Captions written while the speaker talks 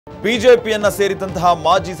ಬಿಜೆಪಿಯನ್ನ ಸೇರಿದಂತಹ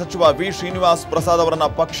ಮಾಜಿ ಸಚಿವ ವಿ ಶ್ರೀನಿವಾಸ್ ಪ್ರಸಾದ್ ಅವರನ್ನ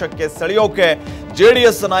ಪಕ್ಷಕ್ಕೆ ಸೆಳೆಯೋಕೆ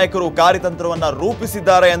ಜೆಡಿಎಸ್ ನಾಯಕರು ಕಾರ್ಯತಂತ್ರವನ್ನ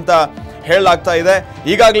ರೂಪಿಸಿದ್ದಾರೆ ಅಂತ ಹೇಳಲಾಗ್ತಾ ಇದೆ.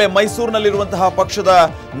 ಈಗಾಗಲೇ ಮೈಸೂರಿನಲ್ಲಿರುವಂತಹ ಪಕ್ಷದ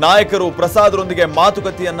ನಾಯಕರು ಪ್ರಸಾದ್ರೊಂದಿಗೆ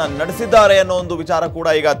ಮಾತುಕತೆಯನ್ನ ನಡೆಸಿದ್ದಾರೆ ಅನ್ನೋ ಒಂದು ವಿಚಾರ ಕೂಡ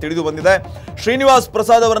ಈಗ ತಿಳಿದು ಬಂದಿದೆ. ಶ್ರೀನಿವಾಸ್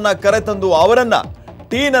ಪ್ರಸಾದ್ ಅವರನ್ನ ಕರೆತಂದು ಅವರನ್ನ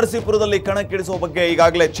ಟಿ ನರಸೀಪುರದಲ್ಲಿ ಕಣಕ್ಕಿಳಿಸುವ ಬಗ್ಗೆ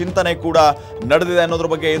ಈಗಾಗಲೇ ಚಿಂತನೆ ಕೂಡ ನಡೆದಿದೆ ಅನ್ನೋದ್ರ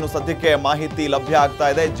ಬಗ್ಗೆ ಏನು ಸದ್ಯಕ್ಕೆ ಮಾಹಿತಿ ಲಭ್ಯ ಆಗ್ತಾ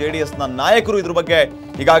ಇದೆ. ಜೆಡಿಎಸ್ನ ನಾಯಕರು ಇದ್ರ ಬಗ್ಗೆ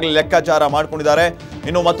ಈಗಾಗಲೇ ಲೆಕ್ಕಾಚಾರ ಮಾಡ್ಕೊಂಡಿದ್ದಾರೆ.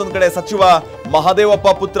 ಇನ್ನು ಮತ್ತೊಂದು ಕಡೆ ಸಚಿವ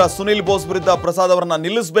ಮಹದೇವಪ್ಪ ಪುತ್ರ ಸುನಿಲ್ ಬೋಸ್ ವಿರುದ್ಧ ಪ್ರಸಾದ್ ಅವರನ್ನ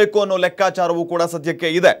ನಿಲ್ಲಿಸಬೇಕು ಅನ್ನೋ ಲೆಕ್ಕಾಚಾರವೂ ಕೂಡ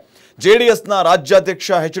ಸದ್ಯಕ್ಕೆ ಇದೆ. ಜೆಡಿಎಸ್ನ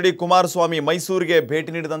ರಾಜ್ಯಾಧ್ಯಕ್ಷ ಎಚ್ ಡಿ ಕುಮಾರಸ್ವಾಮಿ ಮೈಸೂರಿಗೆ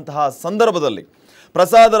ಭೇಟಿ ನೀಡಿದಂತಹ ಸಂದರ್ಭದಲ್ಲಿ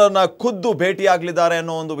ಪ್ರಸಾದರನ್ನ ಖುದ್ದು ಭೇಟಿಯಾಗಲಿದ್ದಾರೆ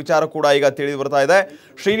ಅನ್ನೋ ಒಂದು ವಿಚಾರ ಕೂಡ ಈಗ ತಿಳಿದು ಬರ್ತಾ ಇದೆ.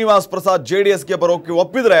 ಶ್ರೀನಿವಾಸ್ ಪ್ರಸಾದ್ ಜೆಡಿಎಸ್ಗೆ ಬರೋಕೆ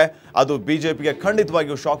ಒಪ್ಪಿದ್ರೆ ಅದು ಬಿಜೆಪಿಗೆ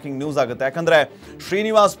ಖಂಡಿತವಾಗಿಯೂ ಶಾಕಿಂಗ್ ನ್ಯೂಸ್ ಆಗುತ್ತೆ. ಯಾಕಂದ್ರೆ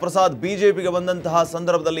ಶ್ರೀನಿವಾಸ್ ಪ್ರಸಾದ್ ಬಿಜೆಪಿಗೆ ಬಂದಂತಹ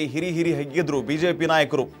ಸಂದರ್ಭದಲ್ಲಿ ಹಿರಿ ಹಿಗ್ಗಿದ್ರು ಬಿಜೆಪಿ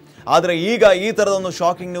ನಾಯಕರು. ಆದರೆ ಈಗ ಈ ಥರದ ಒಂದು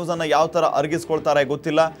ಶಾಕಿಂಗ್ ನ್ಯೂಸ್ ಅನ್ನ ಯಾವ ಥರ ಅರಗಿಸ್ಕೊಳ್ತಾರೆ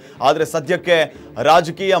ಗೊತ್ತಿಲ್ಲ. ಆದರೆ ಸದ್ಯಕ್ಕೆ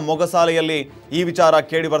ರಾಜಕೀಯ ಮೊಗಸಾಲೆಯಲ್ಲಿ ಈ ವಿಚಾರ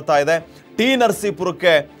ಕೇಳಿ ಬರ್ತಾ ಇದೆ. ಟಿ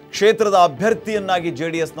ನರಸೀಪುರಕ್ಕೆ ಕ್ಷೇತ್ರದ ಅಭ್ಯರ್ಥಿಯನ್ನಾಗಿ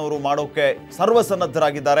ಜೆಡಿಎಸ್ನವರು ಮಾಡೋಕೆ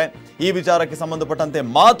ಸರ್ವಸನ್ನದ್ಧರಾಗಿದ್ದಾರೆ. ಈ ವಿಚಾರಕ್ಕೆ ಸಂಬಂಧಪಟ್ಟಂತೆ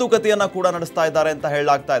ಮಾತುಕತೆಯನ್ನ ಕೂಡ ನಡೆಸ್ತಾ ಇದ್ದಾರೆ ಅಂತ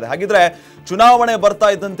ಹೇಳಲಾಗ್ತಾ ಇದೆ. ಹಾಗಿದ್ರೆ ಚುನಾವಣೆ ಬರ್ತಾ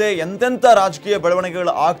ಇದ್ದಂತೆ ಎಂತೆಂಥ ರಾಜಕೀಯ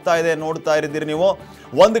ಬೆಳವಣಿಗೆಗಳು ಆಗ್ತಾ ಇದೆ ನೋಡ್ತಾ ಇದ್ದೀರಿ ನೀವು.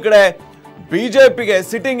 ಒಂದು ಕಡೆ ಬಿಜೆಪಿಗೆ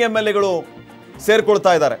ಸಿಟ್ಟಿಂಗ್ MLAಗಳು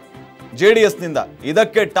ಸೇರ್ಕೊಳ್ತಾ ಇದ್ದಾರೆ ಜೆಡಿಎಸ್ನಿಂದ.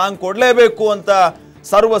 ಇದಕ್ಕೆ ಟಾಂಗ್ ಕೊಡಲೇಬೇಕು ಅಂತ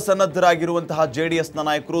ಸರ್ವಸನ್ನದ್ಧರಾಗಿರುವಂತಹ ಜೆಡಿಎಸ್ನ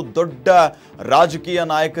ನಾಯಕರು ದೊಡ್ಡ ರಾಜಕೀಯ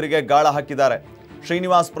ನಾಯಕರಿಗೆ ಗಾಳ ಹಾಕಿದ್ದಾರೆ.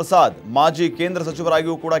 ಶ್ರೀನಿವಾಸ್ ಪ್ರಸಾದ್ ಮಾಜಿ ಕೇಂದ್ರ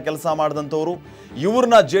ಸಚಿವರಾಗಿಯೂ ಕೂಡ ಕೆಲಸ ಮಾಡಿದಂಥವರು.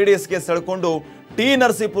 ಇವ್ರನ್ನ ಜೆಡಿಎಸ್ಗೆ ಸೆಳ್ಕೊಂಡು ಟಿ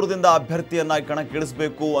ನರಸೀಪುರದಿಂದ ಅಭ್ಯರ್ಥಿಯನ್ನಾಗಿ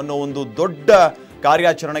ಕಣಕ್ಕಿಳಿಸಬೇಕು ಅನ್ನೋ ಒಂದು ದೊಡ್ಡ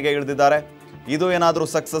ಕಾರ್ಯಾಚರಣೆಗೆ ಇಳಿದಿದ್ದಾರೆ. ಇದು ಏನಾದರೂ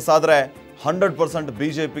ಸಕ್ಸಸ್ ಆದರೆ 100%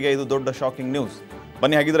 ಬಿಜೆಪಿಗೆ ಇದು ದೊಡ್ಡ ಶಾಕಿಂಗ್ ನ್ಯೂಸ್.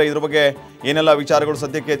 ಬನ್ನಿ ಹಾಗಿದ್ರೆ ಇದ್ರ ಬಗ್ಗೆ ಏನೆಲ್ಲ ವಿಚಾರಗಳು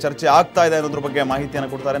ಸದ್ಯಕ್ಕೆ ಚರ್ಚೆ ಆಗ್ತಾ ಇದೆ ಅನ್ನೋದ್ರ ಬಗ್ಗೆ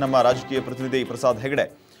ಮಾಹಿತಿಯನ್ನು ಕೊಡ್ತಾರೆ ನಮ್ಮ ರಾಜಕೀಯ ಪ್ರತಿನಿಧಿ ಪ್ರಸಾದ್ ಹೆಗಡೆ.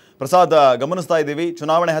 ಪ್ರಸಾದ್, ಗಮನಿಸ್ತಾ ಇದ್ದೀವಿ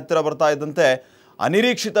ಚುನಾವಣೆ ಹತ್ತಿರ ಬರ್ತಾ ಇದ್ದಂತೆ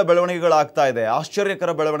ಅನಿರೀಕ್ಷಿತ ಬೆಳವಣಿಗೆಗಳಾಗ್ತಾ ಇದೆ,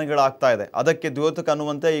 ಆಶ್ಚರ್ಯಕರ ಬೆಳವಣಿಗೆಗಳಾಗ್ತಾ ಇದೆ. ಅದಕ್ಕೆ ದ್ಯೋತಕ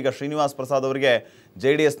ಅನ್ನುವಂತೆ ಈಗ ಶ್ರೀನಿವಾಸ್ ಪ್ರಸಾದ್ ಅವರಿಗೆ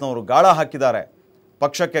ಜೆಡಿಎಸ್ನವರು ಗಾಳ ಹಾಕಿದ್ದಾರೆ,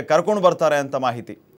 ಪಕ್ಷಕ್ಕೆ ಕರ್ಕೊಂಡು ಬರ್ತಾರೆ ಅಂತ ಮಾಹಿತಿ.